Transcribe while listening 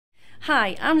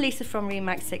Hi, I'm Lisa from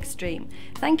Remax Extreme.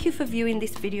 Thank you for viewing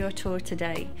this video tour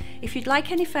today. If you'd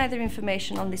like any further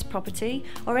information on this property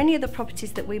or any other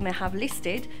properties that we may have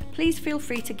listed, please feel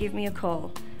free to give me a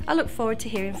call. I look forward to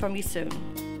hearing from you soon.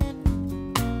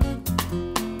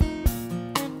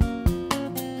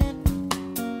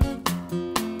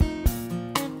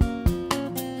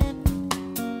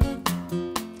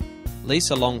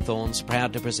 Lisa Longthorn's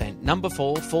proud to present number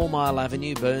 4 Fourmile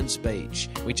Avenue, Burns Beach,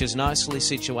 which is nicely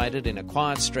situated in a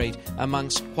quiet street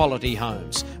amongst quality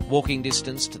homes, walking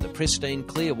distance to the pristine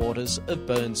clear waters of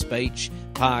Burns Beach,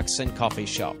 parks and coffee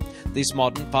shop. This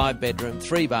modern 5-bedroom,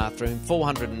 3-bathroom,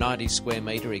 490 square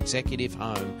metre executive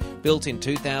home, built in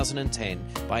 2010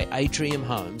 by Atrium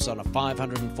Homes on a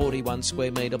 541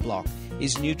 square metre block,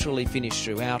 is neutrally finished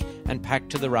throughout and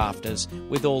packed to the rafters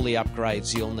with all the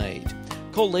upgrades you'll need.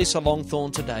 Call Lisa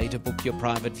Longthorn today to book your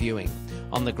private viewing.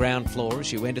 On the ground floor,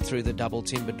 as you enter through the double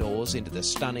timber doors into the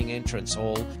stunning entrance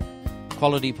hall,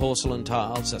 quality porcelain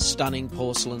tiles, a stunning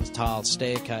porcelain tile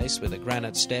staircase with a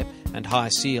granite step and high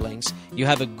ceilings, you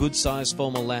have a good-sized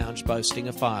formal lounge boasting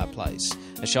a fireplace.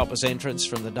 A shopper's entrance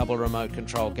from the double remote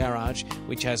control garage,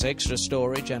 which has extra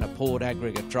storage and a poured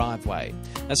aggregate driveway.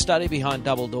 A study behind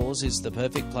double doors is the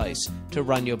perfect place to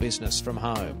run your business from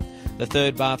home. The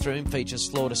 3rd bathroom features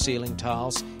floor-to-ceiling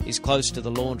tiles, is close to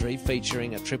the laundry,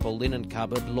 featuring a triple linen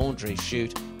cupboard, laundry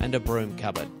chute and a broom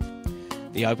cupboard.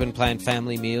 The open-plan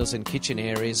family meals and kitchen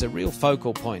area is a real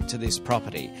focal point to this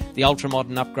property. The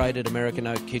ultra-modern upgraded American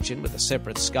oak kitchen with a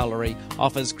separate scullery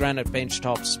offers granite bench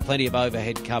tops, plenty of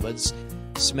overhead cupboards,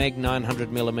 Smeg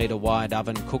 900mm wide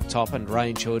oven, cooktop and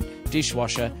range hood,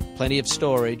 dishwasher, plenty of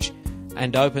storage,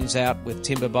 and opens out with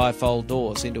timber bifold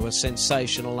doors into a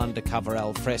sensational undercover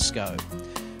al fresco.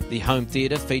 The home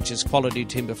theatre features quality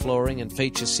timber flooring and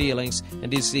feature ceilings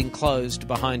and is enclosed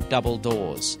behind double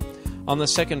doors. On the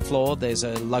 2nd floor, there's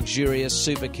a luxurious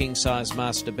super king-size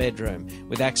master bedroom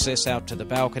with access out to the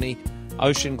balcony,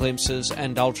 ocean glimpses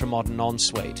and ultra-modern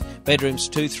ensuite. Bedrooms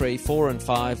 2, 3, 4 and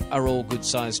 5 are all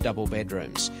good-sized double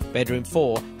bedrooms. Bedroom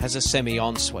 4 has a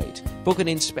semi-ensuite. Book an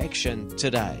inspection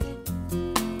today.